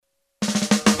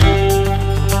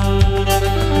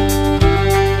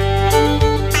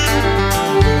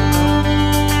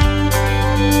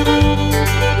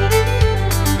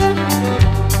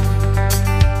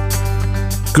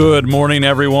Good morning,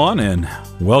 everyone, and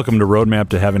welcome to Roadmap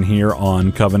to Heaven here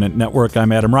on Covenant Network.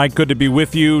 I'm Adam Wright. Good to be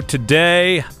with you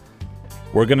today.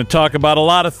 We're going to talk about a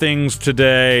lot of things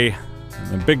today.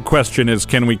 The big question is,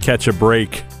 can we catch a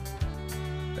break?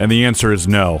 And the answer is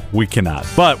no, we cannot.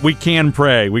 But we can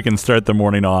pray. We can start the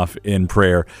morning off in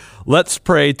prayer. Let's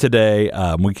pray today.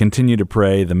 We continue to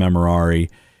pray the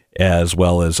Memorare as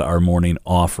well as our morning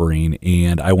offering.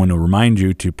 And I want to remind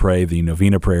you to pray the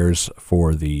novena prayers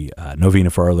for the novena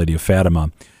for Our Lady of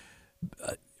Fatima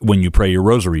when you pray your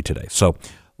rosary today. So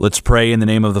let's pray in the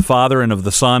name of the Father, and of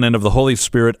the Son, and of the Holy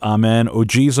Spirit. Amen. O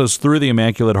Jesus, through the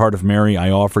Immaculate Heart of Mary, I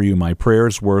offer you my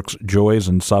prayers, works, joys,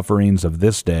 and sufferings of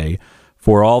this day,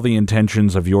 for all the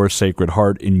intentions of your Sacred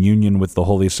Heart in union with the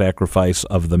holy sacrifice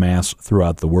of the Mass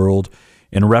throughout the world,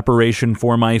 in reparation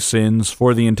for my sins,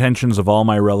 for the intentions of all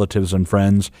my relatives and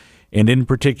friends, and in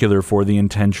particular for the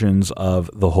intentions of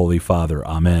the Holy Father.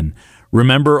 Amen.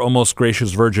 Remember, O most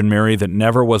gracious Virgin Mary, that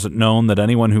never was it known that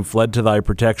anyone who fled to thy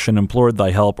protection, implored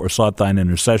thy help, or sought thine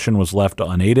intercession was left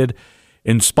unaided.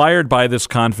 Inspired by this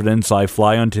confidence, I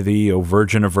fly unto thee, O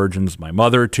Virgin of Virgins, my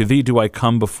Mother. To thee do I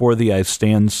come, before thee I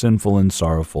stand sinful and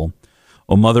sorrowful.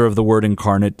 O Mother of the Word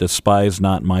incarnate, despise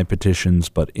not my petitions,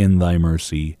 but in thy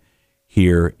mercy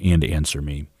hear and answer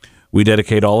me. We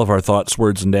dedicate all of our thoughts,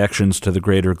 words, and actions to the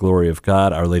greater glory of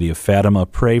God. Our Lady of Fatima,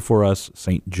 pray for us.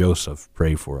 Saint Joseph,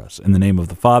 pray for us. In the name of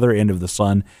the Father, and of the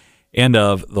Son, and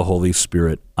of the Holy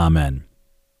Spirit. Amen.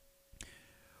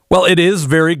 Well, it is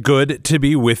very good to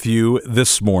be with you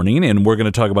this morning, and we're going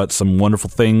to talk about some wonderful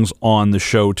things on the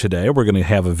show today. We're going to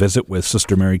have a visit with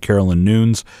Sister Mary Karolyn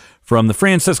Nunes from the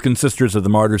Franciscan Sisters of the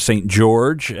Martyr St.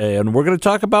 George, and we're going to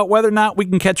talk about whether or not we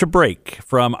can catch a break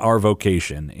from our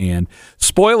vocation. And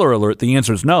spoiler alert, the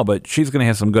answer is no, but she's going to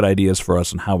have some good ideas for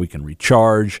us on how we can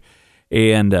recharge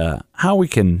and how we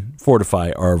can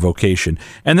fortify our vocation.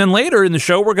 And then later in the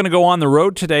show, we're going to go on the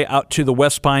road today out to the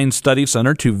West Pine Study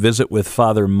Center to visit with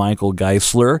Father Michael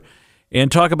Geisler and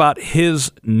talk about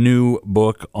his new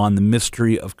book on the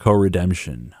mystery of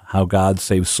co-redemption, how God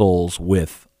saves souls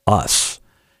with us,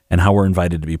 and how we're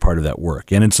invited to be part of that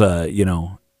work. And it's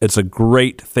a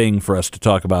great thing for us to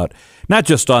talk about, not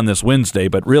just on this Wednesday,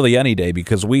 but really any day,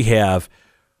 because we have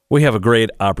a great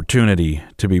opportunity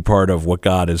to be part of what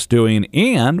God is doing,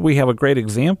 and we have a great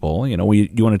example. You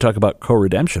want to talk about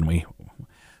co-redemption.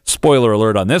 Spoiler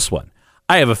alert on this one.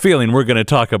 I have a feeling we're going to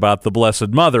talk about the Blessed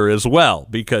Mother as well,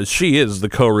 because she is the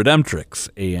co-redemptrix.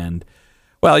 And,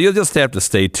 well, you'll just have to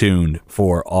stay tuned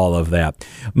for all of that.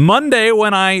 Monday,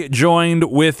 when I joined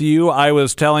with you, I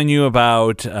was telling you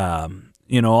about,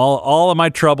 all of my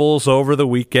troubles over the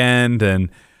weekend and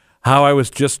how I was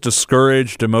just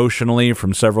discouraged emotionally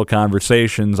from several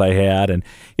conversations I had. And,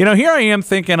 here I am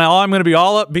thinking, I'm going to be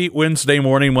all upbeat Wednesday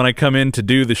morning when I come in to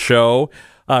do the show.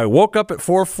 I woke up at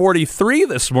 4:43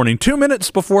 this morning, 2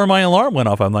 minutes before my alarm went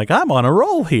off. I'm like, I'm on a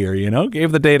roll here,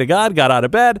 gave the day to God, got out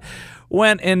of bed,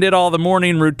 went and did all the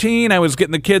morning routine. I was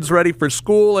getting the kids ready for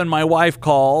school, and my wife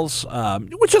calls,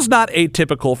 which is not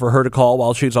atypical for her to call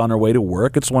while she's on her way to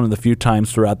work. It's one of the few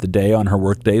times throughout the day on her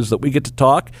work days that we get to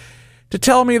talk, to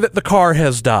tell me that the car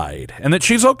has died and that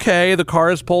she's okay. The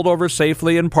car is pulled over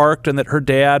safely and parked, and that her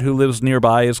dad, who lives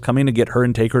nearby, is coming to get her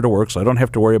and take her to work, so I don't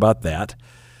have to worry about that.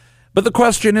 But the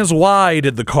question is, why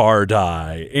did the car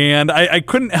die? And I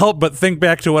couldn't help but think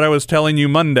back to what I was telling you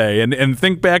Monday and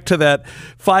think back to that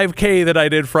 5K that I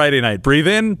did Friday night. Breathe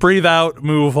in, breathe out,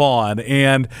 move on.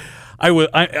 And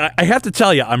I have to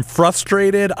tell you, I'm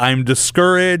frustrated. I'm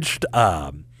discouraged.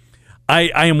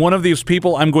 I am one of these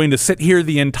people. I'm going to sit here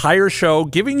the entire show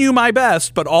giving you my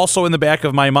best, but also in the back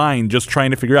of my mind just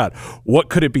trying to figure out what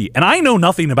could it be. And I know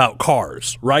nothing about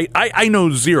cars, right? I know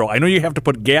zero. I know you have to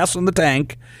put gas in the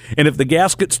tank, and if the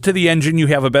gas gets to the engine, you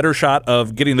have a better shot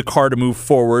of getting the car to move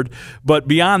forward. But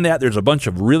beyond that, there's a bunch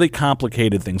of really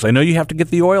complicated things. I know you have to get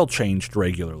the oil changed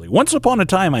regularly. Once upon a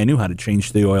time, I knew how to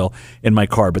change the oil in my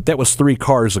car, but that was 3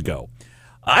 cars ago.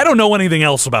 I don't know anything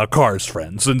else about cars,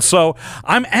 friends, and so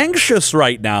I'm anxious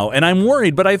right now, and I'm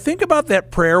worried, but I think about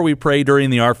that prayer we pray during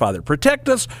the Our Father. Protect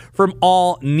us from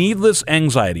all needless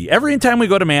anxiety. Every time we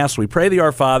go to Mass, we pray the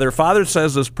Our Father. Father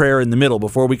says this prayer in the middle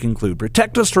before we conclude.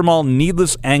 Protect us from all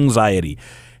needless anxiety.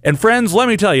 And friends, let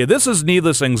me tell you, this is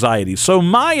needless anxiety. So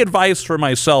my advice for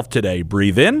myself today,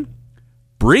 breathe in,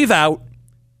 breathe out,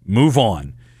 move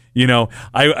on.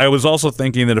 I was also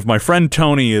thinking that if my friend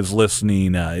Tony is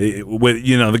listening,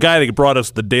 the guy that brought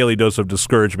us the Daily Dose of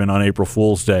Discouragement on April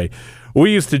Fool's Day,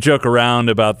 we used to joke around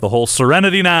about the whole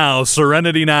serenity now,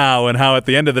 and how at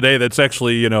the end of the day that's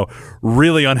actually,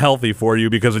 really unhealthy for you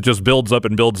because it just builds up,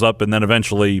 and then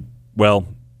eventually, well,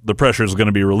 the pressure is going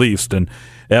to be released, and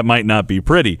that might not be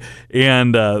pretty.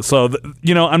 And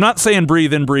I'm not saying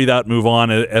breathe in, breathe out, move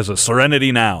on as a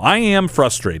serenity now. I am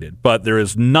frustrated, but there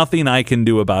is nothing I can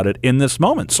do about it in this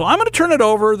moment. So I'm going to turn it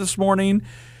over this morning,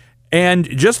 and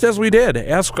just as we did,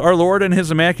 ask our Lord and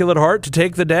His Immaculate Heart to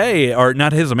take the day, or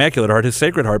not His Immaculate Heart, His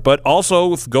Sacred Heart, but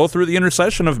also go through the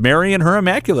intercession of Mary and her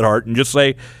Immaculate Heart and just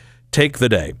say, take the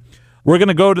day. We're going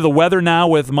to go to the weather now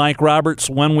with Mike Roberts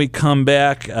when we come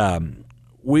back.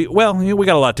 We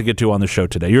got a lot to get to on the show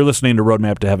today. You're listening to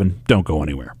Roadmap to Heaven. Don't go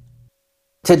anywhere.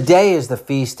 Today is the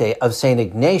feast day of St.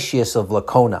 Ignatius of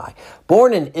Laconi.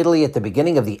 Born in Italy at the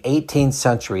beginning of the 18th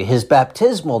century, his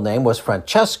baptismal name was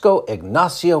Francesco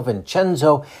Ignazio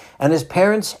Vincenzo, and his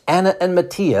parents, Anna and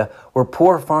Mattia, were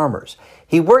poor farmers.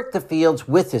 He worked the fields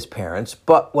with his parents,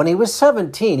 but when he was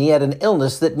 17, he had an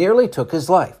illness that nearly took his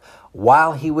life.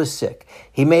 While he was sick,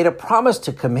 he made a promise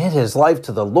to commit his life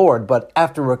to the Lord, but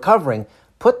after recovering,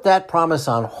 put that promise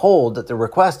on hold at the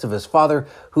request of his father,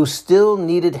 who still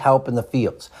needed help in the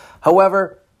fields.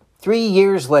 However, 3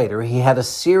 years later, he had a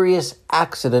serious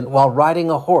accident while riding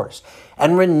a horse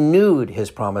and renewed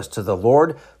his promise to the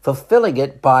Lord, fulfilling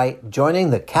it by joining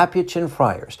the Capuchin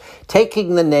friars.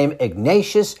 Taking the name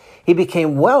Ignatius, he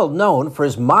became well known for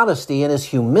his modesty and his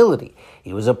humility.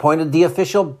 He was appointed the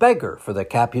official beggar for the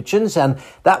Capuchins, and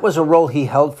that was a role he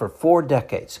held for 4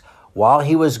 decades. While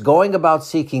he was going about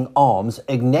seeking alms,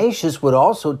 Ignatius would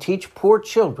also teach poor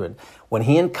children when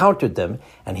he encountered them,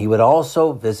 and he would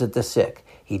also visit the sick.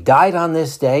 He died on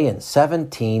this day in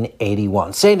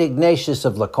 1781. St. Ignatius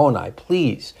of Laconi,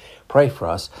 please pray for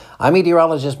us. I'm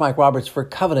meteorologist Mike Roberts for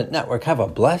Covenant Network. Have a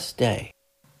blessed day.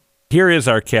 Here is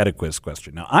our catechist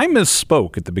question. Now, I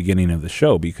misspoke at the beginning of the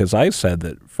show because I said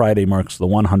that Friday marks the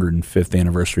 105th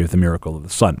anniversary of the miracle of the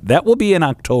sun. That will be in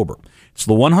October. It's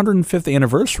the 105th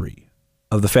anniversary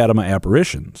of the Fatima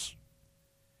apparitions.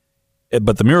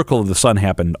 But the miracle of the sun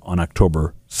happened on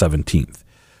October 17th.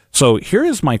 So here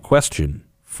is my question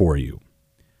for you.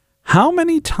 How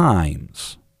many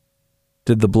times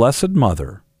did the Blessed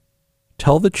Mother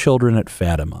tell the children at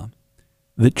Fatima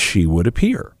that she would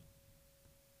appear?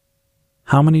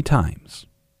 How many times?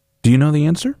 Do you know the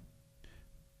answer?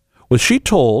 Well, she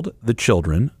told the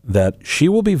children that she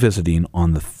will be visiting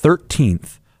on the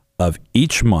 13th of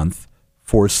each month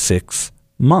for 6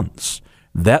 months.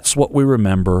 That's what we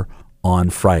remember on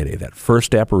Friday, that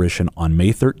first apparition on May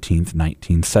 13th,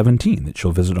 1917, that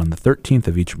she'll visit on the 13th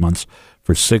of each month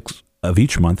for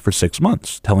 6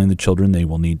 months, telling the children they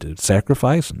will need to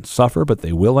sacrifice and suffer, but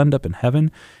they will end up in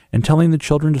heaven, and telling the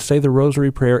children to say the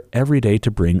rosary prayer every day to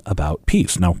bring about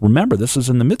peace. Now, remember, this is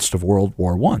in the midst of World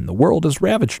War I. The world is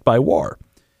ravaged by war.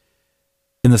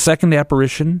 In the second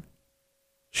apparition,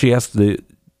 she asked the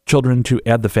children to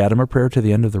add the Fatima prayer to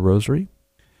the end of the rosary.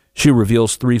 She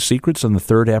reveals 3 secrets in the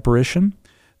third apparition.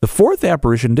 The fourth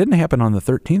apparition didn't happen on the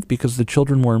 13th because the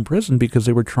children were in prison because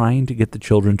they were trying to get the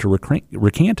children to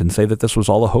recant and say that this was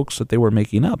all a hoax that they were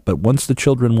making up. But once the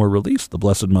children were released, the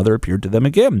Blessed Mother appeared to them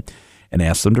again and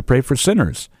asked them to pray for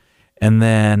sinners. And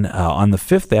then on the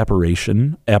fifth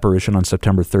apparition on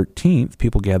September 13th,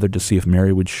 people gathered to see if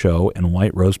Mary would show, and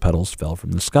white rose petals fell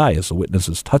from the sky. As the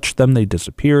witnesses touched them, they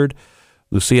disappeared.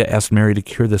 Lucia asked Mary to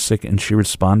cure the sick, and she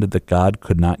responded that God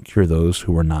could not cure those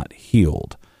who were not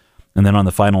healed. And then on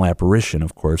the final apparition,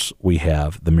 of course, we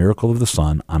have the miracle of the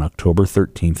sun on October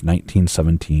 13th,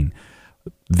 1917,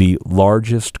 the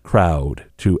largest crowd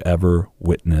to ever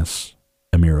witness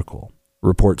a miracle.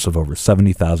 Reports of over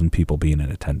 70,000 people being in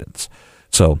attendance.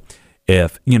 So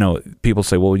if, people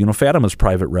say, well, Fatima's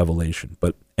private revelation,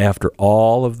 but after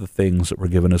all of the things that were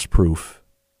given us proof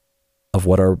of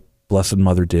what our Blessed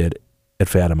Mother did at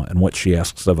Fatima and what she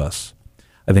asks of us,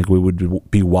 I think we would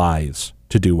be wise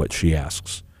to do what she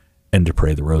asks and to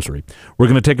pray the rosary. We're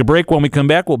going to take a break. When we come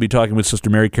back, we'll be talking with Sister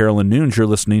Mary Karolyn Nunes. You're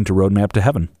listening to Roadmap to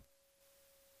Heaven.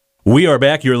 We are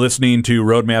back. You're listening to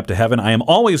Roadmap to Heaven. I am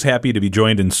always happy to be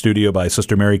joined in studio by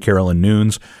Sister Mary Karolyn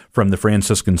Nunes from the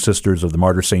Franciscan Sisters of the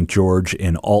Martyr St. George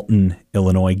in Alton,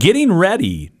 Illinois. Getting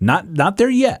ready, not there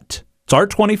yet. It's our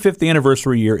 25th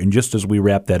anniversary year, and just as we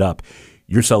wrap that up,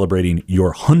 you're celebrating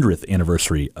your 100th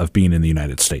anniversary of being in the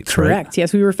United States, Correct. Right?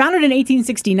 Yes, we were founded in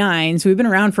 1869, so we've been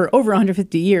around for over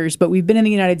 150 years, but we've been in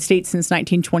the United States since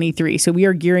 1923, so we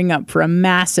are gearing up for a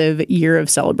massive year of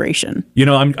celebration.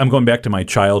 I'm going back to my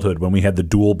childhood when we had the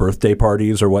dual birthday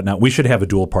parties or whatnot. We should have a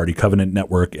dual party, Covenant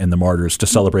Network and the Martyrs, to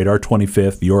celebrate our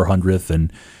 25th, your 100th,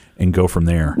 and go from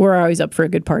there. We're always up for a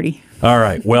good party. All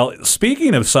right. Well,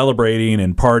 speaking of celebrating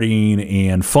and partying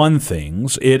and fun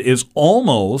things, it is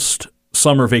almost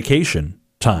summer vacation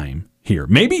time here.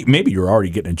 Maybe you're already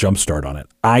getting a jump start on it.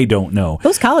 I don't know.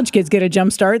 Those college kids get a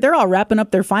jump start. They're all wrapping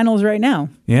up their finals right now.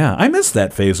 Yeah, I miss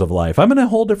that phase of life. I'm in a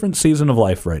whole different season of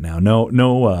life right now.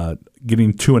 No,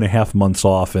 getting 2.5 months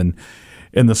off in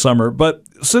the summer. But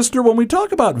sister, when we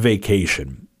talk about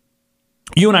vacation,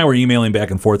 you and I were emailing back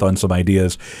and forth on some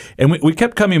ideas, and we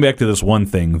kept coming back to this one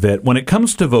thing, that when it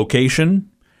comes to vocation,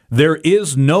 there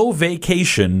is no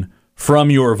vacation from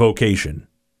your vocation.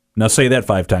 Now say that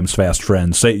 5 times fast,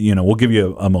 friends. We'll give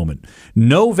you a moment.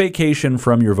 No vacation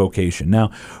from your vocation.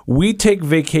 Now, we take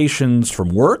vacations from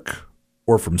work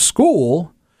or from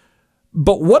school,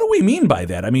 but what do we mean by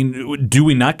that? I mean, do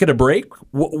we not get a break?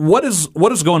 What is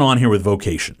going on here with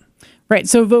vocation? Right.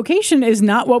 So vocation is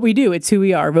not what we do. It's who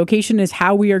we are. Vocation is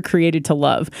how we are created to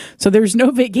love. So there's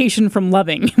no vacation from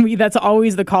loving. That's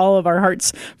always the call of our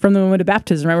hearts from the moment of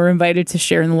baptism. Right? We're invited to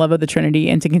share in the love of the Trinity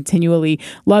and to continually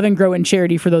love and grow in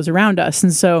charity for those around us.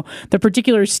 And so the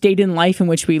particular state in life in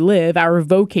which we live, our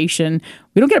vocation,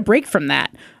 we don't get a break from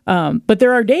that. But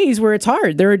there are days where it's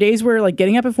hard. There are days where like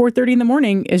getting up at 4:30 in the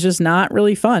morning is just not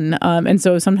really fun. And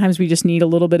so sometimes we just need a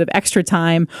little bit of extra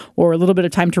time or a little bit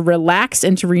of time to relax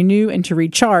and to renew and to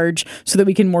recharge so that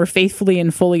we can more faithfully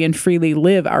and fully and freely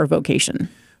live our vocation.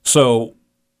 So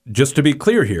just to be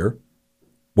clear here,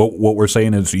 what we're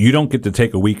saying is you don't get to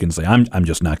take a week and say, I'm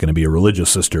just not going to be a religious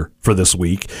sister for this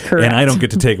week. Correct. And I don't get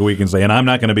to take a week and say, and I'm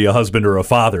not going to be a husband or a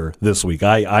father this week.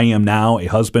 I am now a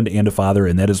husband and a father,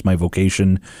 and that is my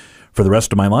vocation for the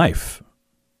rest of my life.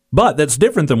 But that's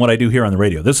different than what I do here on the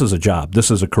radio. This is a job.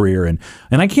 This is a career, and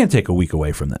I can't take a week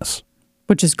away from this.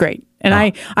 Which is great. And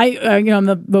I'm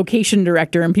the vocation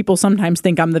director, and people sometimes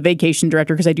think I'm the vacation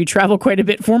director because I do travel quite a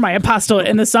bit for my apostolate.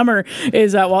 In the summer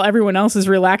is while everyone else is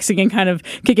relaxing and kind of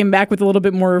kicking back with a little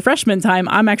bit more refreshment time,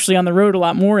 I'm actually on the road a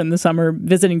lot more in the summer,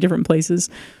 visiting different places.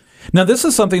 Now, this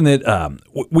is something that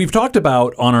we've talked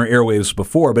about on our airwaves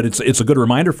before, but it's a good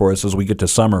reminder for us as we get to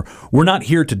summer. We're not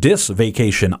here to diss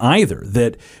vacation either,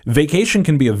 that vacation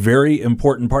can be a very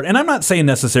important part. And I'm not saying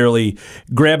necessarily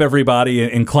grab everybody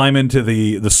and climb into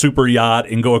the super yacht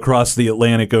and go across the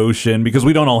Atlantic Ocean, because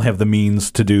we don't all have the means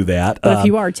to do that. But if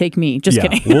you are, take me. Just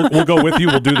kidding. We'll go with you.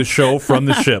 We'll do the show from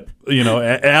the ship.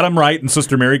 Adam Wright and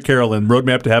Sister Mary Karolyn,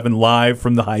 Roadmap to Heaven, live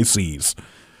from the high seas.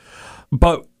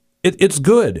 But it's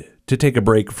good to take a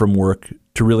break from work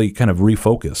to really kind of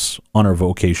refocus on our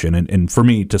vocation, and for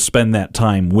me to spend that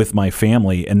time with my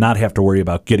family and not have to worry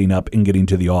about getting up and getting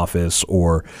to the office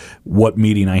or what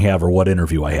meeting I have or what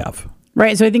interview I have.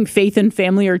 Right. So I think faith and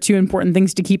family are 2 important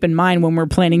things to keep in mind when we're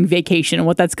planning vacation and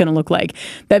what that's going to look like.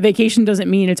 That vacation doesn't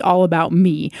mean it's all about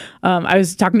me. I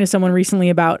was talking to someone recently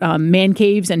about man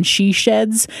caves and she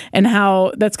sheds, and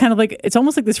how that's kind of like, it's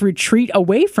almost like this retreat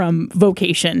away from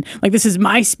vocation. Like, this is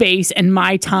my space and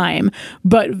my time.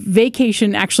 But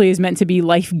vacation actually is meant to be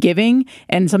life-giving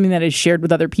and something that is shared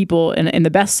with other people in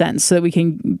the best sense, so that we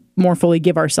can more fully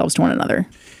give ourselves to one another.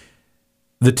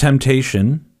 The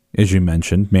temptation, as you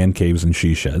mentioned, man caves and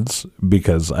she sheds,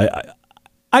 because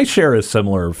I share a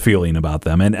similar feeling about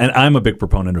them. And I'm a big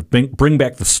proponent of bring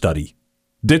back the study.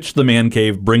 Ditch the man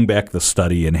cave, bring back the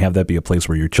study, and have that be a place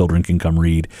where your children can come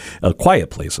read, a quiet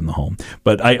place in the home.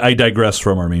 But I digress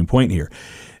from our main point here.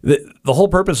 The whole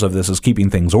purpose of this is keeping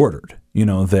things ordered,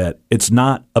 that it's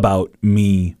not about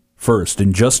me first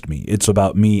and just me. It's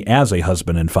about me as a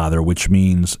husband and father, which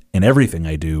means in everything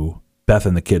I do, Beth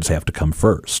and the kids have to come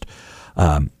first.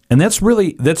 And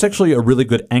that's actually a really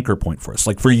good anchor point for us.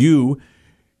 Like for you,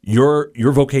 your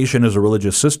vocation as a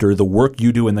religious sister, the work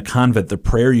you do in the convent, the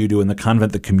prayer you do in the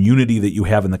convent, the community that you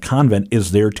have in the convent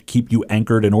is there to keep you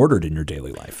anchored and ordered in your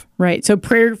daily life. Right. So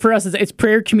prayer for us it's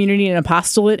prayer, community, and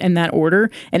apostolate in that order.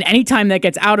 And anytime that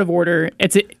gets out of order,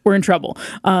 we're in trouble.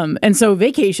 And so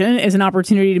vacation is an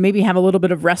opportunity to maybe have a little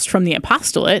bit of rest from the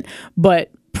apostolate,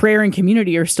 but prayer and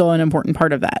community are still an important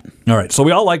part of that. All right. So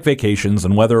we all like vacations,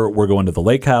 and whether we're going to the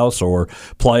lake house or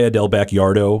Playa del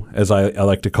Backyardo, as I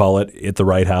like to call it, at the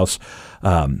Wright House,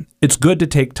 it's good to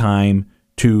take time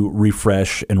to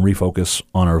refresh and refocus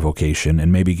on our vocation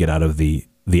and maybe get out of the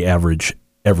average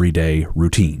everyday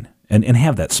routine and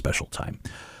have that special time.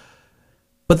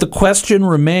 But the question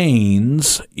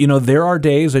remains, there are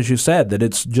days, as you said, that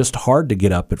it's just hard to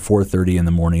get up at 4:30 in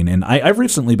the morning. And I've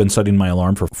recently been setting my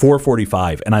alarm for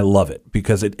 4:45, and I love it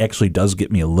because it actually does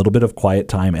get me a little bit of quiet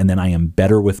time. And then I am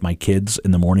better with my kids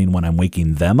in the morning when I'm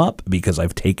waking them up because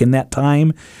I've taken that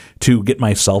time to get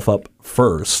myself up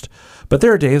first. But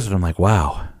there are days that I'm like,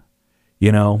 wow.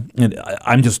 And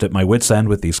I'm just at my wit's end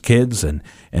with these kids, and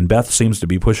Beth seems to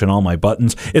be pushing all my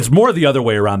buttons. It's more the other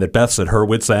way around, that Beth's at her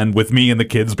wit's end with me and the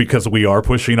kids because we are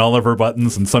pushing all of her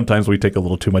buttons, and sometimes we take a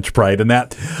little too much pride in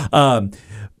that.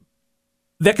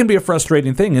 that can be a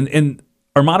frustrating thing. And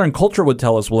our modern culture would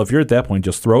tell us, well, if you're at that point,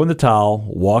 just throw in the towel,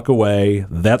 walk away.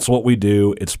 That's what we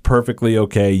do. It's perfectly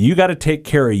okay. You got to take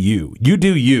care of you. You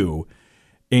do you,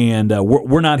 and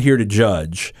we're not here to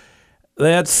judge.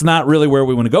 That's not really where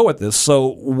we want to go with this.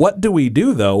 So what do we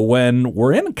do, though, when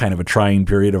we're in kind of a trying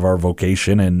period of our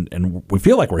vocation and we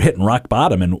feel like we're hitting rock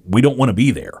bottom and we don't want to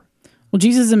be there? Well,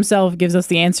 Jesus himself gives us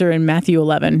the answer in Matthew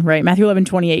 11, right? Matthew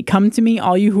 11:28, "Come to me,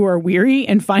 all you who are weary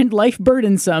and find life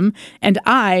burdensome, and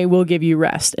I will give you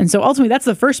rest." And so ultimately, that's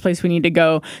the first place we need to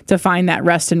go to find that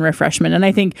rest and refreshment. And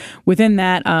I think within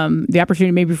that, the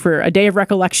opportunity maybe for a day of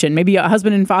recollection, maybe a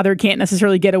husband and father can't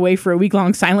necessarily get away for a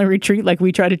week-long silent retreat like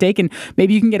we try to take, and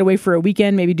maybe you can get away for a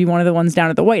weekend, maybe do one of the ones down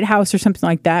at the White House or something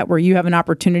like that, where you have an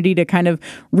opportunity to kind of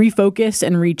refocus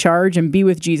and recharge and be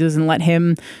with Jesus and let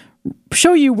him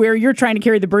show you where you're trying to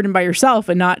carry the burden by yourself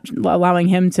and not allowing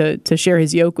him to share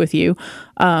his yoke with you.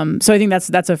 So I think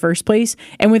that's a first place.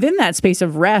 And within that space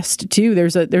of rest too,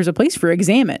 there's a place for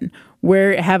examine.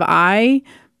 Where have I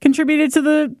contributed to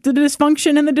the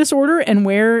dysfunction and the disorder, and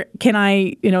where can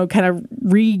I, kind of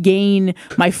regain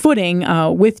my footing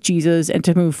with Jesus and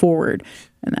to move forward?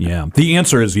 Yeah. The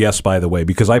answer is yes, by the way,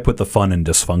 because I put the fun in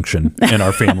dysfunction in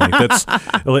our family. That's,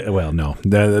 well, no,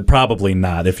 probably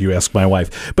not if you ask my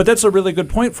wife. But that's a really good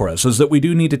point for us, is that we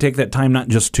do need to take that time not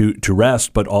just to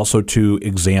rest, but also to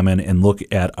examine and look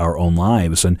at our own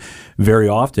lives. And very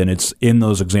often it's in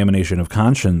those examinations of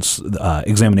conscience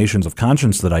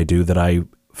that I do that I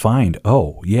find,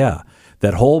 oh, yeah,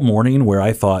 that whole morning where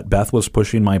I thought Beth was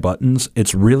pushing my buttons,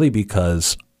 it's really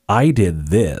because I did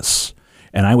this.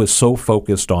 And I was so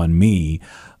focused on me.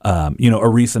 A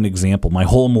recent example, my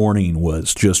whole morning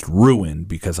was just ruined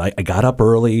because I got up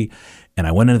early and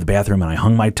I went into the bathroom and I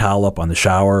hung my towel up on the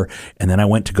shower, and then I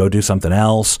went to go do something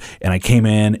else, and I came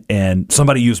in and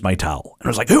somebody used my towel. And I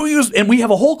was like, who used? And we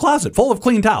have a whole closet full of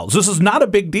clean towels. This is not a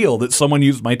big deal that someone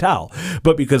used my towel.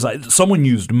 But because someone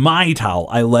used my towel,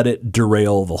 I let it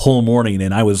derail the whole morning,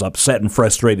 and I was upset and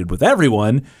frustrated with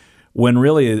everyone. When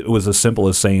really it was as simple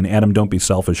as saying, Adam, don't be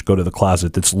selfish. Go to the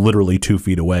closet that's literally 2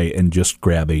 feet away and just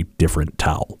grab a different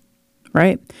towel.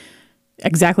 Right.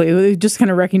 Exactly. Just kind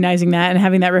of recognizing that and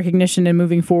having that recognition and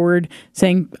moving forward,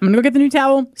 saying, I'm going to go get the new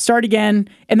towel, start again.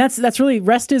 And that's really,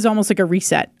 rest is almost like a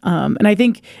reset. And I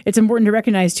think it's important to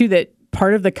recognize, too, that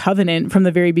part of the covenant from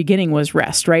the very beginning was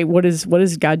rest, right? What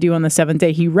does God do on the seventh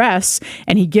day? He rests,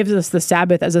 and he gives us the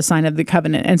Sabbath as a sign of the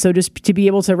covenant. And so just to be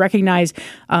able to recognize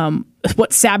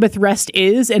what Sabbath rest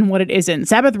is and what it isn't.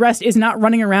 Sabbath rest is not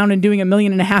running around and doing 1.5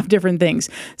 million different things.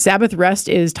 Sabbath rest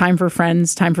is time for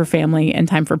friends, time for family, and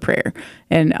time for prayer,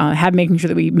 and making sure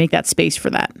that we make that space for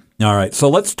that. All right. So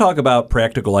let's talk about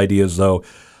practical ideas, though.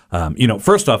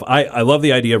 First off, I love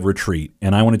the idea of retreat,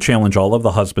 and I want to challenge all of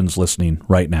the husbands listening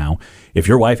right now. If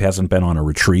your wife hasn't been on a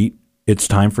retreat, it's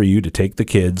time for you to take the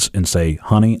kids and say,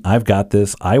 honey, I've got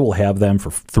this. I will have them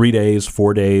for 3 days,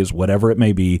 4 days, whatever it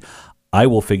may be. I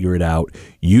will figure it out.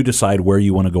 You decide where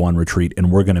you want to go on retreat,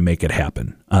 and we're going to make it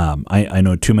happen. I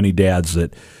know too many dads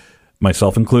that,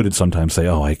 myself included, sometimes say,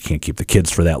 oh, I can't keep the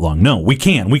kids for that long. No, we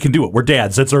can. We can do it. We're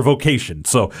dads. That's our vocation.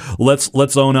 So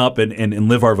let's own up and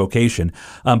live our vocation.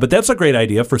 But that's a great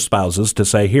idea for spouses to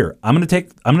say, here, I'm going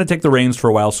to take the reins for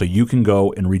a while so you can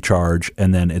go and recharge,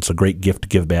 and then it's a great gift to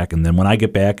give back. And then when I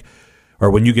get back, or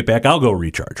when you get back, I'll go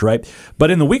recharge, right? But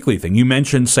in the weekly thing, you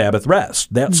mentioned Sabbath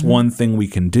rest. That's one thing we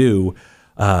can do.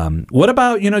 What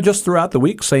about, just throughout the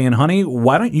week saying, honey,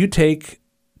 why don't you take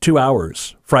 2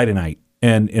 hours Friday night?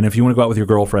 And if you want to go out with your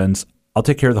girlfriends, I'll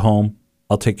take care of the home,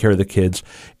 I'll take care of the kids,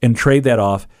 and trade that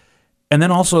off. And then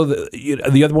also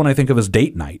the other one I think of is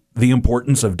date night, the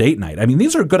importance of date night. I mean,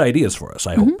 these are good ideas for us,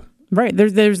 I hope. Right.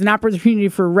 There's an opportunity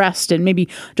for rest and maybe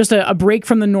just a break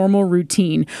from the normal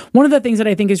routine. One of the things that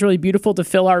I think is really beautiful to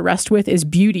fill our rest with is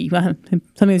beauty. Something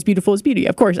that's beautiful is beauty,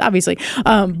 of course, obviously.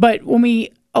 But when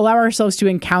we allow ourselves to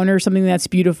encounter something that's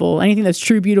beautiful, anything that's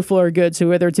true, beautiful, or good. So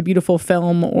whether it's a beautiful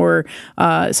film or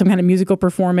some kind of musical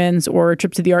performance or a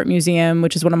trip to the art museum,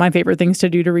 which is one of my favorite things to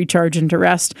do to recharge and to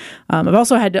rest. I've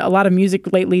also had a lot of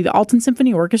music lately. The Alton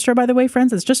Symphony Orchestra, by the way,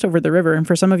 friends, it's just over the river. And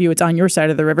for some of you, it's on your side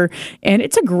of the river. And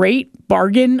it's a great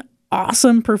bargain,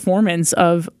 awesome performance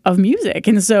of music.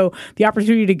 And so the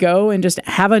opportunity to go and just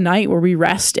have a night where we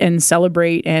rest and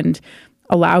celebrate and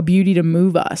allow beauty to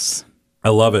move us. I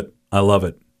love it. I love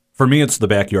it. For me, it's the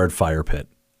backyard fire pit.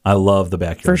 I love the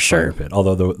backyard fire pit.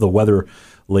 Although the weather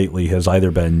lately has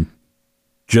either been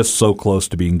just so close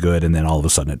to being good and then all of a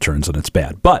sudden it turns and it's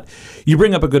bad. But you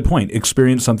bring up a good point.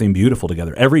 Experience something beautiful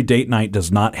together. Every date night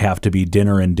does not have to be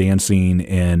dinner and dancing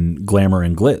and glamour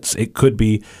and glitz. It could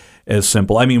be as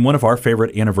simple. I mean, one of our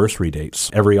favorite anniversary dates,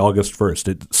 every August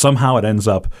 1st, somehow it ends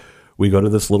up, we go to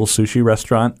this little sushi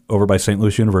restaurant over by St.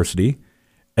 Louis University,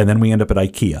 and then we end up at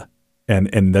IKEA.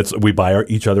 And that's we buy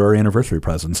each other our anniversary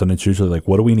presents, and it's usually like,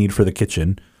 what do we need for the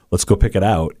kitchen? Let's go pick it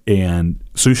out. And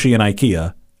sushi and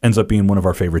IKEA ends up being one of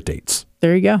our favorite dates.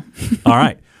 There you go. All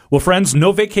right. Well, friends,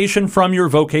 no vacation from your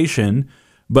vocation,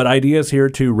 but ideas here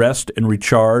to rest and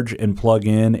recharge and plug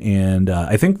in. And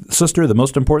I think, sister, the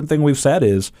most important thing we've said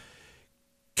is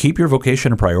keep your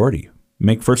vocation a priority.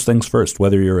 Make first things first,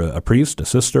 whether you're a priest, a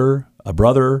sister, a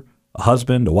brother, a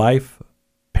husband, a wife,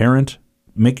 parent,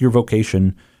 make your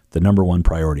vocation the number one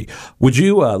priority. Would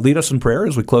you lead us in prayer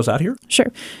as we close out here?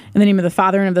 Sure. In the name of the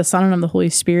Father, and of the Son, and of the Holy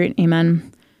Spirit,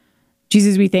 amen.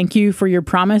 Jesus, we thank you for your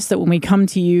promise that when we come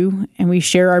to you and we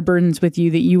share our burdens with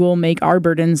you, that you will make our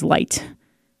burdens light.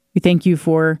 We thank you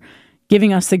for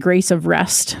giving us the grace of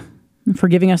rest, and for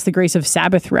giving us the grace of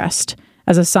Sabbath rest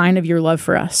as a sign of your love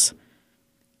for us.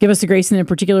 Give us the grace in a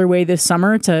particular way this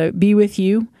summer to be with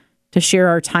you, to share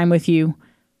our time with you,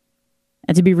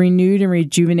 and to be renewed and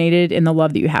rejuvenated in the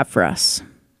love that you have for us.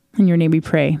 In your name we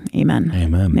pray. Amen. Amen.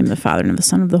 In the name of the Father, and of the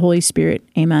Son, and of the Holy Spirit.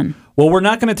 Amen. Well, we're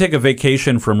not going to take a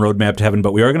vacation from Roadmap to Heaven,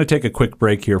 but we are going to take a quick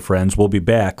break here, friends. We'll be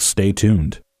back. Stay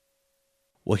tuned.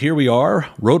 Well, here we are,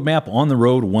 Roadmap on the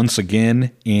road once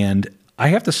again, and I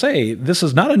have to say, this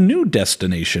is not a new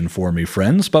destination for me,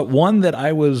 friends, but one that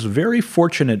I was very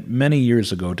fortunate many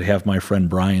years ago to have my friend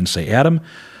Brian say, Adam,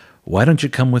 why don't you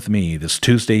come with me this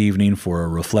Tuesday evening for a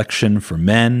reflection for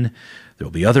men? There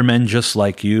will be other men just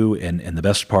like you, and the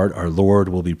best part, our Lord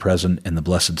will be present in the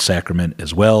Blessed Sacrament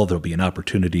as well. There will be an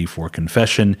opportunity for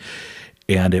confession,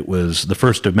 and it was the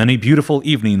first of many beautiful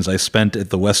evenings I spent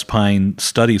at the West Pine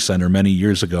Study Center many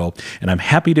years ago, and I'm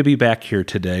happy to be back here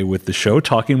today with the show,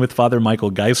 talking with Father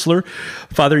Michael Geisler.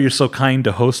 Father, you're so kind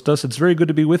to host us. It's very good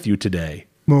to be with you today.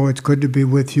 Well, it's good to be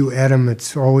with you, Adam.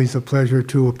 It's always a pleasure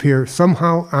to appear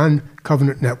somehow on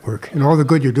Covenant Network and all the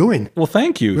good you're doing. Well,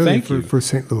 thank you. Really, thank you. For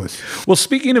St. Louis. Well,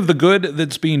 speaking of the good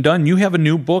that's being done, you have a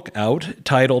new book out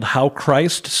titled How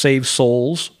Christ Saves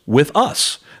Souls with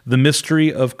Us, The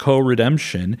Mystery of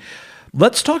Co-Redemption.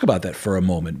 Let's talk about that for a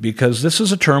moment, because this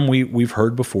is a term we've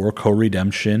heard before,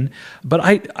 co-redemption, but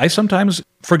I sometimes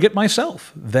forget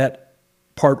myself that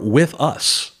part with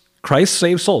us. Christ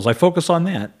saves souls. I focus on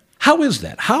that. How is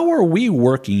that? How are we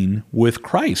working with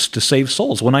Christ to save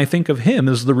souls when I think of him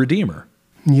as the Redeemer?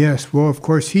 Yes, well, of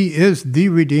course, he is the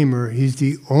Redeemer. He's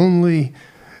the only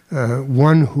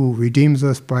one who redeems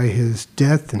us by his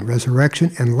death and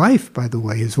resurrection and life, by the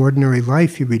way. His ordinary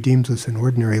life, he redeems us in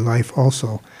ordinary life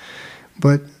also.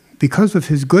 But because of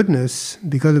his goodness,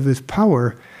 because of his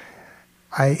power,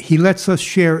 he lets us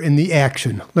share in the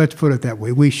action. Let's put it that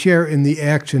way. We share in the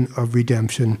action of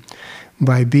redemption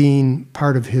by being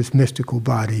part of his mystical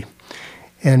body.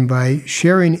 And by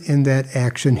sharing in that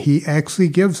action, he actually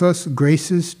gives us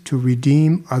graces to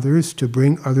redeem others, to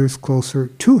bring others closer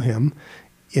to him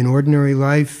in ordinary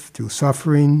life, through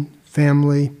suffering,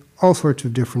 family, all sorts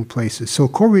of different places. So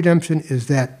co-redemption is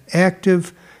that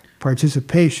active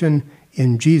participation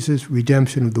in Jesus'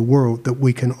 redemption of the world that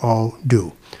we can all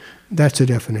do. That's the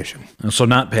definition. So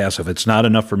not passive. It's not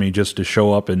enough for me just to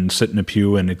show up and sit in a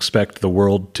pew and expect the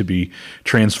world to be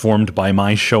transformed by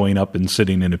my showing up and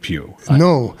sitting in a pew.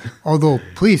 No, although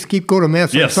please keep going to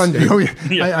Mass Yes. on Sunday. Oh, yeah.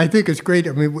 Yeah. I think it's great.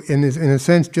 I mean, in a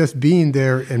sense, just being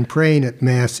there and praying at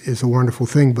Mass is a wonderful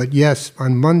thing. But yes,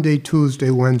 on Monday, Tuesday,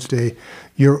 Wednesday,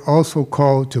 you're also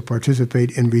called to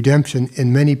participate in redemption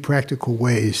in many practical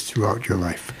ways throughout your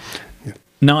life.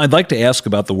 Now, I'd like to ask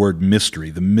about the word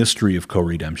mystery, the mystery of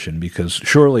co-redemption, because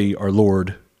surely our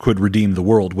Lord could redeem the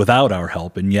world without our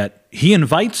help, and yet he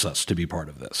invites us to be part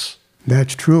of this.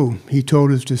 That's true. He told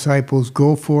his disciples,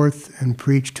 "Go forth and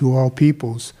preach to all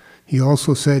peoples." He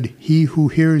also said, "He who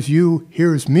hears you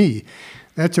hears me."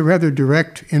 That's a rather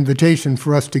direct invitation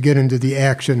for us to get into the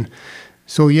action.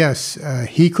 So yes,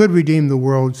 he could redeem the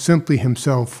world simply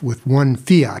himself with one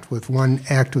fiat, with one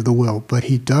act of the will, but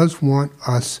he does want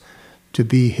us to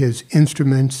be his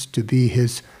instruments, to be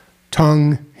his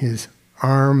tongue, his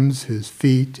arms, his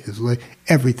feet, his leg,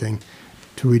 everything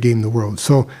to redeem the world.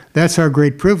 So that's our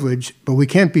great privilege, but we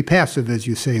can't be passive, as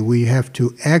you say. We have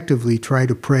to actively try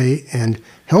to pray and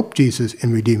help Jesus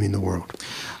in redeeming the world.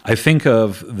 I think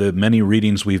of the many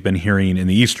readings we've been hearing in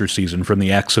the Easter season from the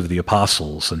Acts of the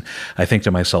Apostles, and I think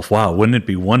to myself, wow, wouldn't it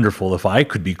be wonderful if I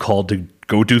could be called to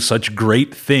go do such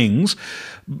great things?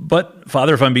 But,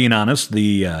 Father, if I'm being honest,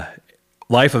 the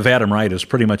life of Adam Wright is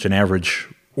pretty much an average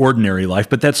ordinary life,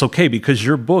 but that's okay because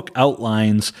your book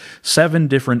outlines 7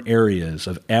 different areas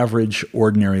of average,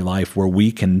 ordinary life where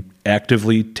we can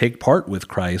actively take part with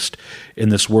Christ in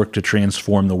this work to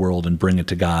transform the world and bring it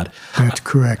to God. That's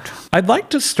correct. I'd like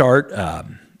to start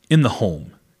in the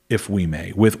home, if we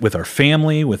may, with our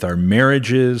family, with our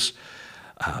marriages.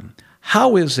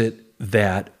 How is it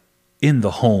that in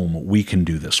the home we can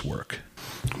do this work?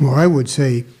 Well, I would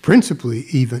say principally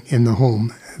even in the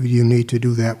home, you need to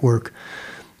do that work.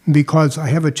 Because I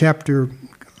have a chapter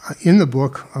in the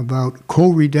book about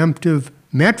co-redemptive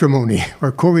matrimony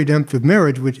or co-redemptive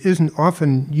marriage, which isn't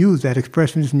often used, that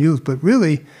expression isn't used, but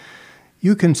really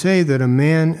you can say that a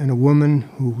man and a woman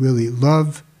who really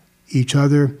love each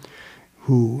other,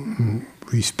 who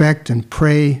respect and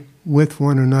pray with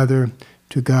one another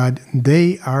to God,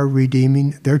 they are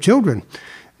redeeming their children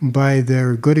by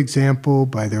their good example,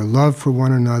 by their love for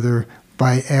one another,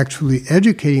 by actually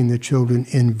educating the children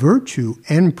in virtue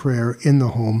and prayer in the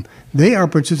home. They are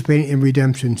participating in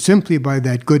redemption simply by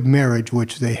that good marriage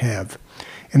which they have.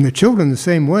 And the children, the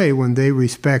same way, when they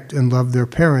respect and love their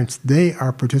parents, they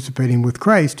are participating with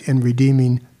Christ in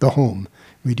redeeming the home,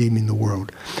 redeeming the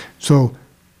world. So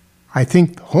I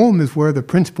think home is where the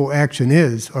principal action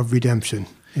is of redemption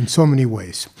in so many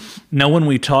ways. Now, when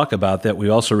we talk about that, we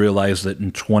also realize that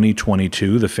in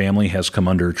 2022, the family has come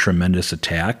under tremendous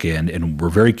attack, and we're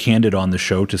very candid on the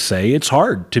show to say it's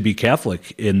hard to be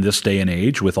Catholic in this day and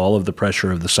age with all of the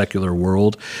pressure of the secular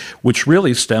world, which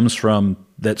really stems from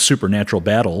that supernatural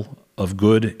battle of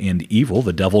good and evil,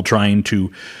 the devil trying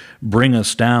to bring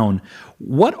us down.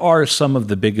 What are some of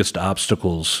the biggest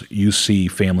obstacles you see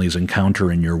families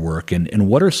encounter in your work, and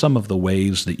what are some of the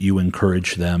ways that you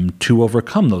encourage them to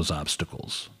overcome those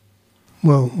obstacles?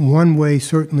 Well, one way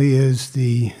certainly is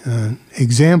the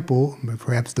example,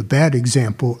 perhaps the bad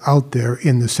example out there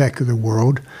in the secular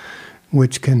world,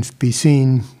 which can be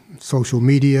seen social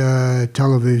media,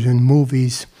 television,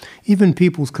 movies, even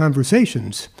people's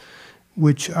conversations,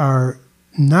 which are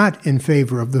not in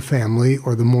favor of the family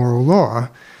or the moral law.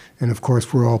 And of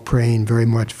course, we're all praying very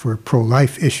much for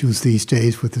pro-life issues these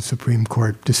days with the Supreme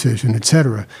Court decision,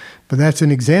 etc. But that's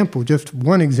an example, just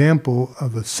one example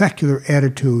of a secular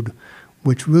attitude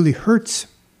which really hurts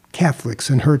Catholics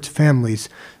and hurts families.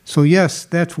 So yes,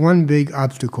 that's one big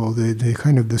obstacle, the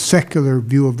kind of the secular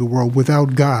view of the world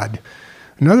without God.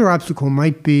 Another obstacle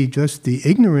might be just the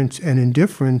ignorance and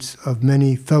indifference of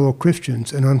many fellow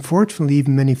Christians, and unfortunately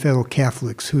even many fellow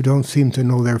Catholics who don't seem to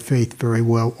know their faith very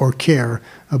well or care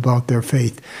about their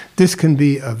faith. This can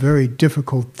be a very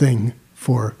difficult thing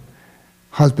for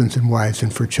husbands and wives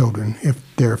and for children. If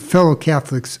their fellow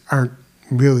Catholics aren't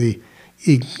really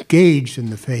engaged in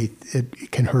the faith,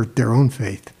 it can hurt their own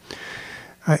faith.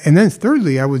 And then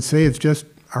thirdly, I would say it's just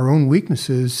our own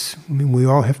weaknesses. I mean, we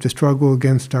all have to struggle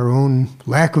against our own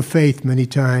lack of faith many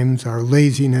times, our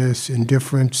laziness,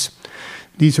 indifference.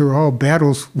 These are all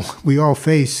battles we all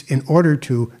face in order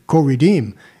to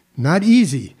co-redeem. Not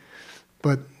easy,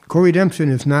 but co-redemption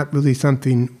is not really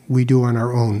something we do on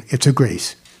our own. It's a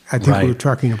grace. I think we were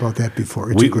talking about that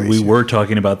before. It's a grace. We were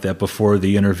talking about that before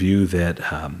the interview, that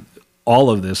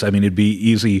all of this, I mean, it'd be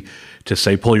easy to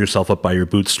say, pull yourself up by your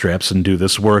bootstraps and do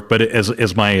this work. But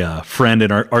as my friend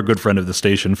and our good friend of the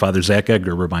station, Father Zach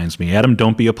Edgar, reminds me, Adam,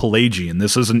 don't be a Pelagian.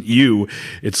 This isn't you.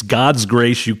 It's God's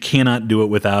grace. You cannot do it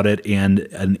without it. And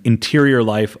an interior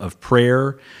life of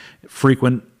prayer,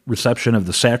 frequent reception of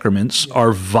the sacraments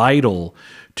are vital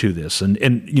to this.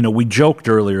 And you know, we joked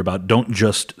earlier about don't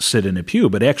just sit in a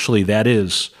pew, but actually that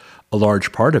is a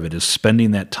large part of it, is spending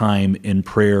that time in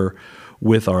prayer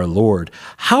with our Lord.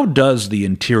 How does the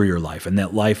interior life and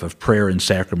that life of prayer and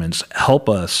sacraments help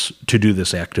us to do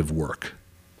this active work?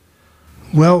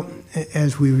 Well,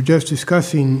 as we were just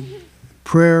discussing,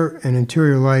 prayer and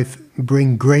interior life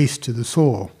bring grace to the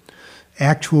soul,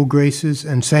 actual graces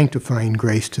and sanctifying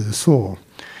grace to the soul.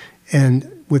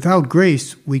 And without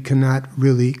grace, we cannot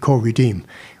really co-redeem.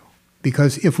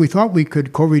 Because if we thought we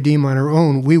could co-redeem on our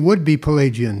own, we would be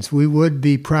Pelagians, we would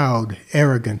be proud,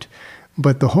 arrogant.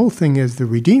 But the whole thing is the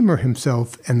Redeemer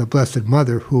himself and the Blessed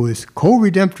Mother, who is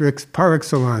co-redemptrix par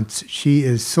excellence. She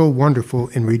is so wonderful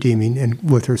in redeeming and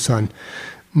with her Son.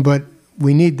 But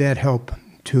we need that help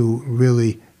to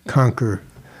really conquer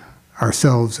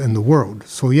ourselves and the world.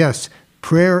 So yes,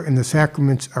 prayer and the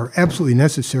sacraments are absolutely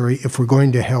necessary if we're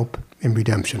going to help in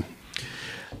redemption.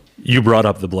 You brought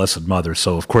up the Blessed Mother,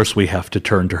 so of course we have to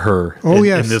turn to her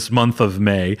in this month of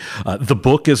May. The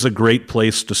book is a great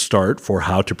place to start for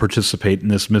how to participate in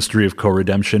this mystery of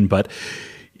co-redemption, but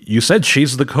you said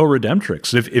she's the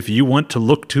co-redemptrix. If you want to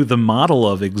look to the model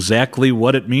of exactly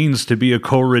what it means to be a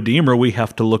co-redeemer, we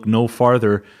have to look no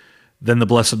farther than the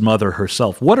Blessed Mother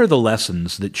herself. What are the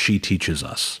lessons that she teaches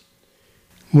us?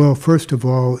 Well, first of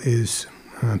all is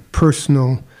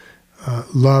personal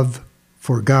love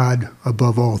for God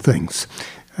above all things.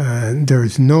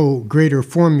 There's no greater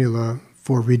formula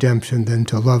for redemption than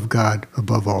to love God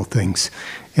above all things.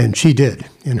 And she did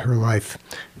in her life.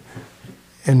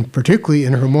 And particularly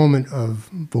in her moment of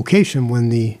vocation when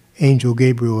the angel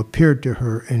Gabriel appeared to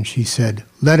her and she said,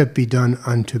 "Let it be done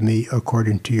unto me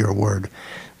according to your word."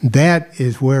 That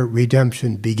is where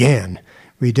redemption began.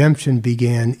 Redemption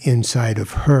began inside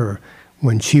of her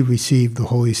when she received the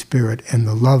Holy Spirit and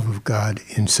the love of God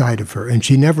inside of her. And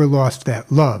she never lost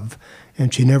that love,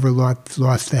 and she never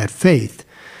lost that faith.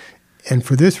 And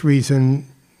for this reason,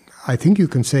 I think you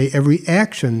can say every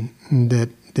action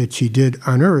that she did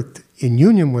on earth in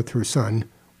union with her Son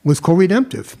was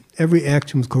co-redemptive. Every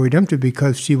action was co-redemptive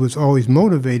because she was always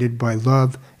motivated by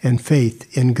love and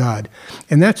faith in God.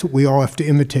 And that's what we all have to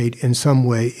imitate in some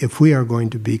way if we are going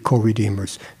to be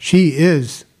co-redeemers. She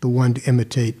is the one to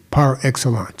imitate par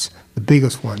excellence, the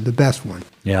biggest one, the best one.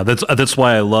 Yeah, that's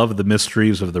why I love the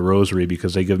mysteries of the Rosary,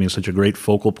 because they give me such a great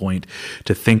focal point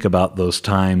to think about those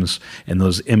times and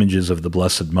those images of the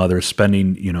Blessed Mother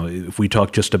spending, if we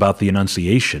talk just about the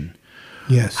Annunciation,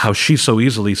 yes, how she so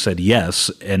easily said yes,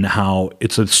 and how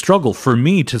it's a struggle for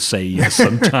me to say yes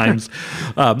sometimes,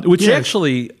 which yes.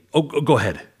 Actually, go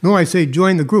ahead. No, I say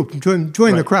join the group, join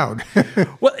Right. the crowd.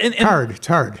 Well, It's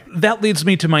hard. That leads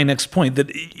me to my next point, that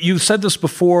you said this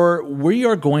before, we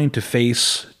are going to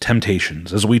face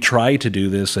temptations as we try to do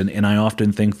this, and I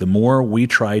often think the more we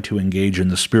try to engage in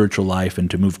the spiritual life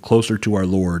and to move closer to our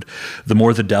Lord, the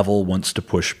more the devil wants to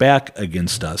push back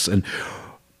against us. And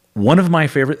one of my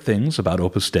favorite things about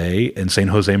Opus Dei and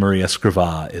St. Josemaria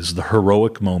Escrivá is the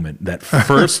heroic moment, that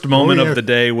first moment yes. of the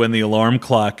day when the alarm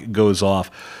clock goes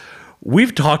off.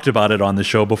 We've talked about it on the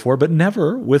show before, but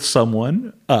never with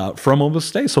someone from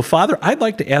Opus Dei. So, Father, I'd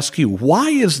like to ask you, why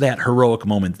is that heroic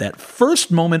moment, that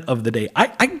first moment of the day?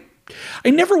 I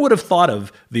never would have thought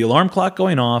of the alarm clock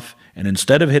going off and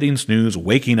instead of hitting snooze,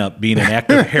 waking up being an act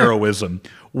of heroism.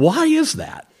 Why is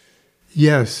that?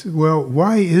 Yes. Well,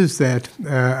 why is that?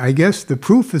 I guess the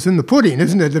proof is in the pudding,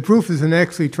 isn't it? The proof is in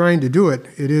actually trying to do it.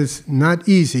 It is not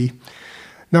easy.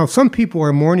 Now, some people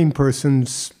are morning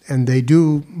persons, and they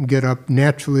do get up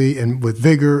naturally and with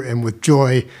vigor and with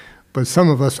joy, but some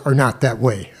of us are not that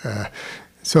way.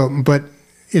 But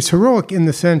it's heroic in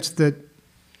the sense that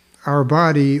our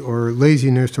body or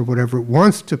laziness or whatever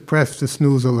wants to press the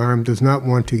snooze alarm, does not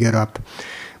want to get up.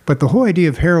 But the whole idea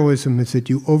of heroism is that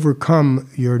you overcome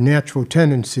your natural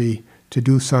tendency to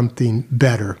do something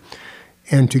better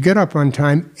and to get up on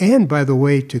time, and, by the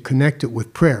way, to connect it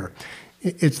with prayer.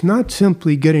 It's not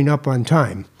simply getting up on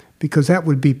time, because that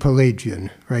would be Pelagian,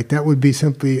 right? That would be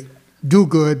simply, do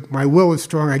good, my will is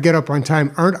strong, I get up on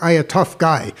time. Aren't I a tough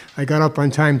guy? I got up on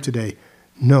time today.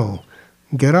 No.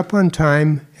 Get up on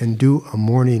time and do a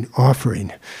morning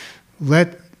offering.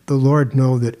 Let the Lord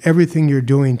know that everything you're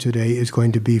doing today is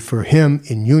going to be for Him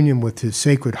in union with His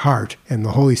Sacred Heart and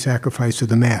the holy sacrifice of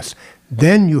the Mass.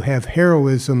 Then you have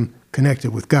heroism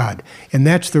connected with God. And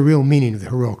that's the real meaning of the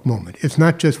heroic moment. It's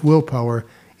not just willpower,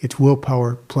 it's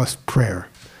willpower plus prayer.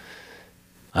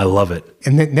 I love it.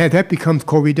 And that becomes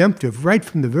co-redemptive. Right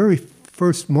from the very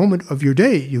first moment of your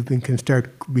day, you can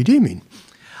start redeeming.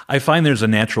 I find there's a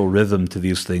natural rhythm to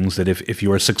these things, that if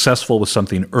you are successful with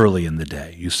something early in the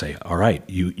day, you say, all right,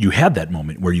 you had that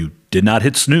moment where you did not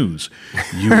hit snooze.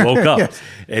 You woke up yes.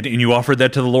 and you offered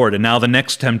that to the Lord. And now the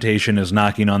next temptation is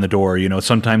knocking on the door.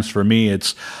 Sometimes for me,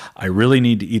 it's, I really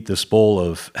need to eat this bowl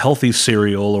of healthy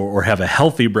cereal or have a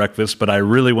healthy breakfast, but I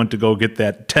really want to go get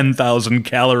that 10,000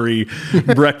 calorie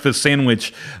breakfast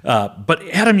sandwich. But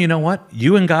Adam, you know what?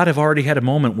 You and God have already had a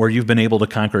moment where you've been able to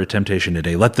conquer a temptation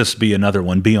today. Let this be another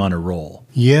one. Be on a roll.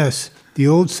 Yes. The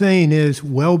old saying is,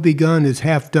 well begun is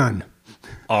half done.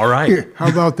 All right. How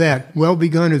about that? Well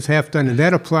begun is half done. And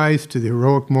that applies to the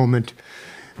heroic moment,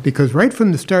 because right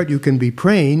from the start you can be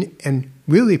praying and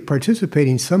really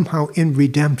participating somehow in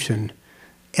redemption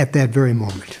at that very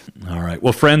moment. All right.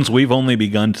 Well, friends, we've only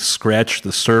begun to scratch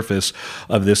the surface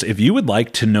of this. If you would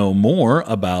like to know more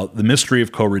about the mystery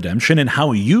of co-redemption and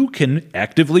how you can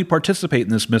actively participate in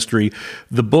this mystery,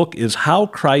 the book is How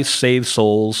Christ Saves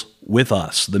Souls with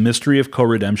Us, The Mystery of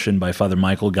Co-Redemption by Father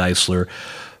Michael Geisler.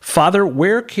 Father,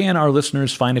 where can our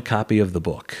listeners find a copy of the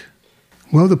book?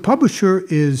 Well, the publisher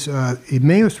is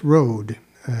Emmaus Road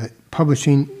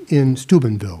Publishing in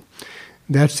Steubenville.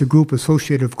 That's the group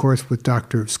associated, of course, with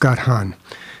Dr. Scott Hahn.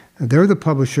 They're the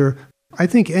publisher. I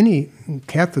think any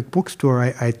Catholic bookstore,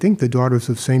 I think the Daughters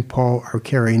of St. Paul are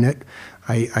carrying it.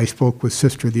 I spoke with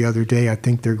Sister the other day. I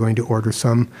think they're going to order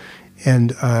some.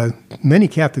 And many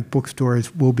Catholic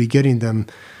bookstores will be getting them.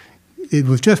 It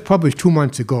was just published 2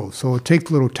 months ago, so it takes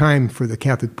a little time for the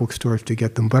Catholic bookstores to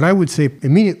get them. But I would say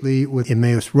immediately with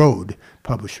Emmaus Road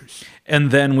publishers.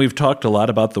 And then we've talked a lot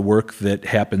about the work that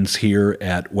happens here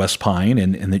at West Pine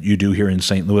and that you do here in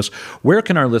St. Louis. Where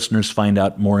can our listeners find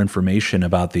out more information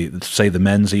about the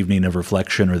men's evening of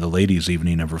reflection or the ladies'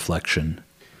 evening of reflection?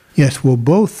 Yes, well,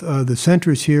 both the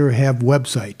centers here have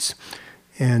websites.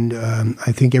 And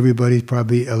I think everybody's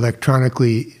probably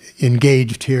electronically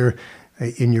engaged here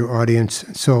in your audience.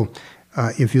 So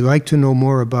if you'd like to know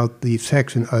more about the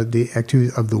section of the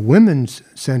activities of the Women's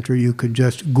Center, you could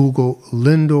just Google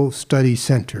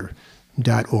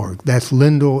LindellStudyCenter.org. That's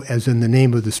Lindell as in the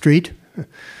name of the street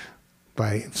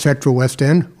by Central West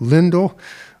End,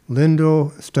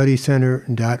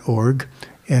 LindellStudyCenter.org.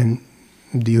 And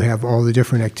you have all the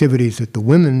different activities that the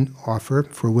women offer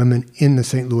for women in the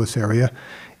St. Louis area.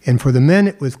 And for the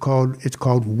men, it's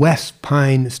called West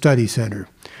Pine Study Center.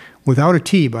 Without a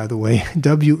T, by the way,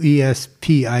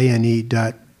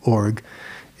 WESPINE.org.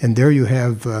 And there you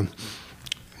have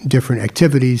different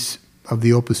activities of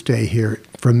the Opus Dei here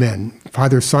for men.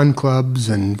 Father-son clubs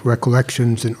and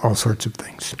recollections and all sorts of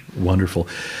things. Wonderful.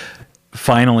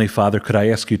 Finally, Father, could I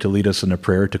ask you to lead us in a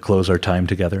prayer to close our time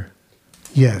together?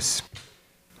 Yes.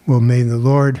 Well, may the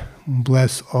Lord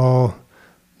bless all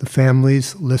the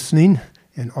families listening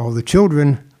and all the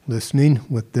children listening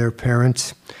with their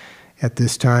parents at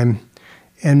this time.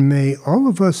 And may all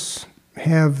of us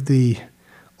have the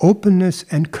openness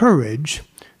and courage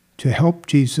to help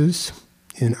Jesus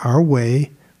in our way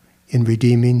in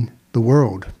redeeming the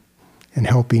world and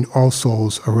helping all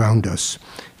souls around us.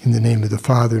 In the name of the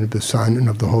Father, and of the Son, and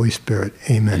of the Holy Spirit.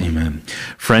 Amen. Amen.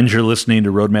 Friends, you're listening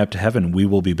to Roadmap to Heaven. We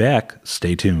will be back.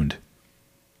 Stay tuned.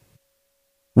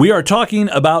 We are talking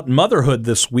about motherhood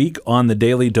this week on the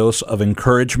Daily Dose of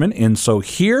Encouragement. And so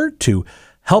here to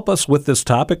help us with this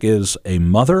topic is a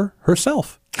mother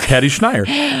herself, Patty Schneier.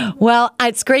 Well,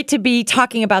 it's great to be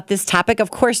talking about this topic, of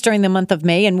course, during the month of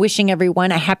May and wishing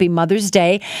everyone a happy Mother's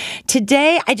Day.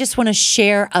 Today, I just want to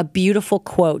share a beautiful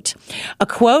quote, a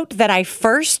quote that I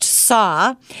first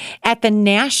saw at the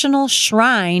National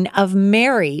Shrine of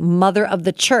Mary, Mother of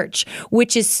the Church,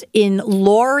 which is in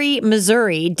Laurie,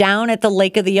 Missouri, down at the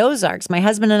Lake of the Ozarks. My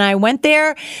husband and I went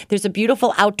there. There's a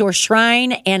beautiful outdoor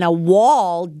shrine and a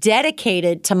wall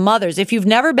dedicated to mothers. If you've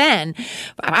never been,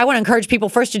 I want to encourage people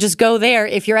first to just go there.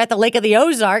 If you're at the Lake of the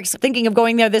Ozarks, thinking of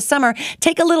going there this summer,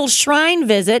 take a little shrine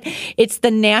visit. It's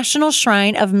the National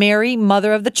Shrine of Mary,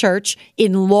 Mother of the Church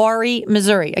in Laurie,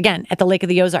 Missouri. Again, at the Lake of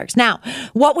the Ozarks. Now,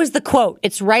 what was the quote?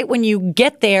 It's right when you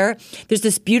get there, there's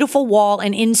this beautiful wall,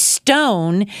 and in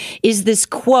stone is this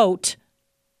quote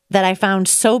that I found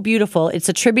so beautiful. It's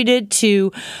attributed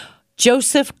to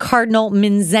Joseph Cardinal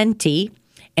Mindszenty,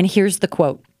 and here's the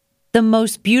quote. "The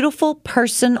most beautiful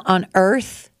person on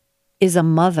earth is a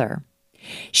mother.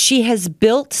 She has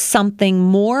built something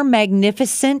more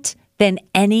magnificent than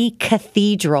any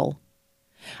cathedral,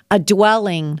 a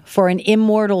dwelling for an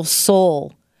immortal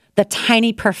soul, the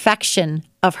tiny perfection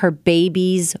of her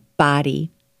baby's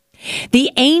body. The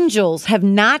angels have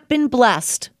not been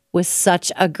blessed with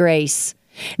such a grace.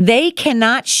 They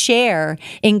cannot share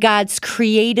in God's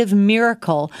creative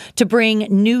miracle to bring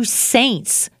new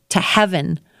saints to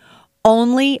heaven.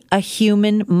 Only a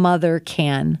human mother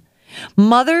can.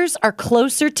 Mothers are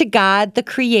closer to God, the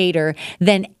Creator,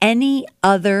 than any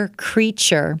other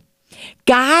creature.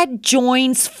 God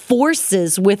joins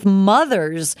forces with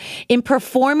mothers in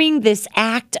performing this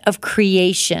act of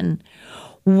creation.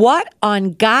 What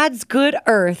on God's good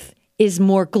earth is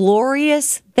more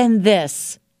glorious than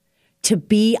this? To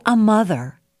be a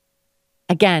mother."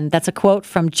 Again, that's a quote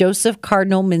from Joseph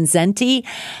Cardinal Mindszenty.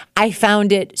 I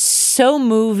found it so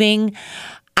moving.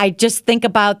 I just think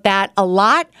about that a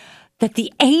lot, that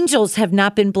the angels have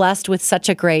not been blessed with such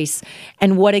a grace,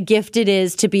 and what a gift it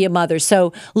is to be a mother.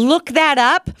 So look that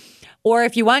up, or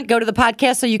if you want, go to the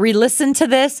podcast so you re-listen to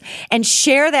this and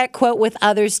share that quote with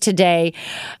others today.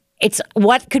 It's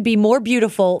what could be more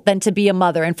beautiful than to be a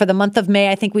mother. And for the month of May,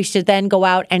 I think we should then go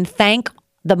out and thank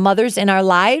the mothers in our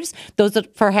lives, those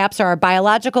that perhaps are our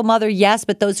biological mother, yes,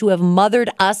 but those who have mothered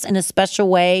us in a special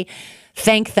way,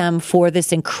 thank them for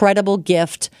this incredible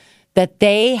gift that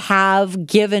they have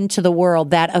given to the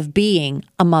world, that of being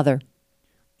a mother.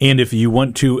 And if you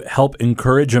want to help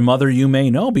encourage a mother you may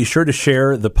know, be sure to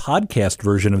share the podcast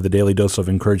version of the Daily Dose of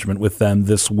Encouragement with them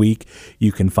this week.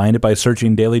 You can find it by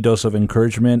searching Daily Dose of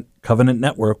Encouragement, Covenant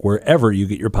Network, wherever you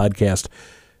get your podcast.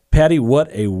 Patty, what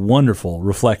a wonderful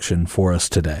reflection for us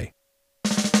today.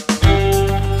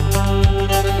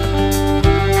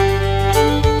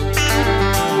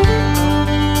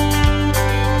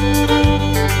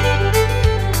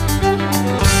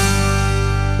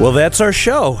 Well, that's our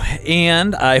show,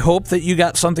 and I hope that you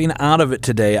got something out of it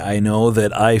today. I know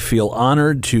that I feel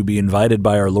honored to be invited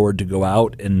by our Lord to go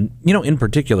out and, in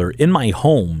particular, in my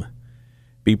home,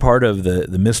 be part of the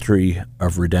mystery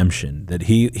of redemption, that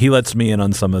he lets me in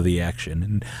on some of the action.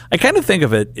 And I kind of think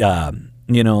of it,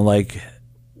 like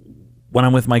when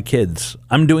I'm with my kids,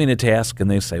 I'm doing a task and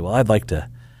they say, well, I'd like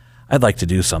to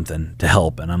do something to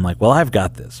help. And I'm like, well, I've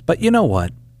got this. But you know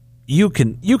what? You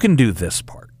can do this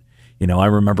part. I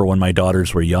remember when my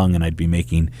daughters were young and I'd be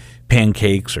making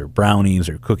pancakes or brownies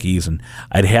or cookies and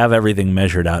I'd have everything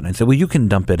measured out and I'd say, well, you can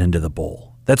dump it into the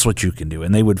bowl. That's what you can do.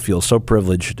 And they would feel so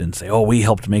privileged and say, oh, we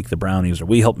helped make the brownies or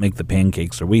we helped make the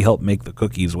pancakes or we helped make the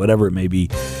cookies, whatever it may be,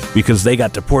 because they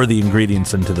got to pour the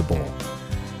ingredients into the bowl.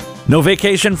 No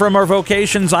vacation from our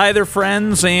vocations either,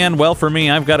 friends. And, well, for me,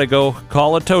 I've got to go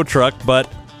call a tow truck, but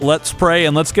let's pray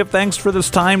and let's give thanks for this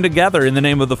time together in the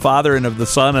name of the Father and of the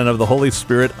Son and of the Holy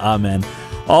Spirit. Amen.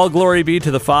 All glory be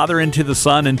to the Father and to the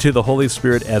Son and to the Holy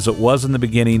Spirit, as it was in the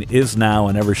beginning, is now,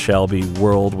 and ever shall be,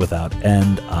 world without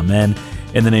end. Amen.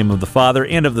 In the name of the Father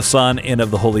and of the Son and of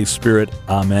the Holy Spirit.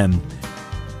 Amen.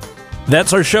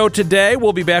 That's our show today.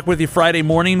 We'll be back with you Friday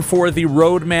morning for the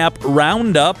Roadmap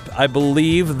Roundup. I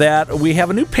believe that we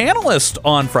have a new panelist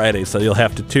on Friday, so you'll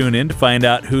have to tune in to find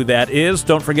out who that is.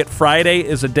 Don't forget, Friday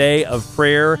is a day of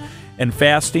prayer and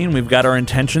fasting. We've got our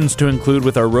intentions to include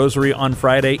with our rosary on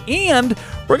Friday, and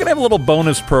we're going to have a little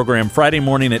bonus program Friday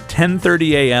morning at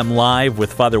 10:30 a.m. live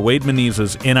with Father Wade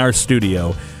Menezes in our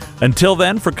studio. Until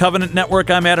then, for Covenant Network,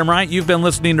 I'm Adam Wright. You've been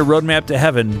listening to Roadmap to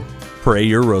Heaven. Pray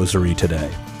your rosary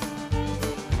today.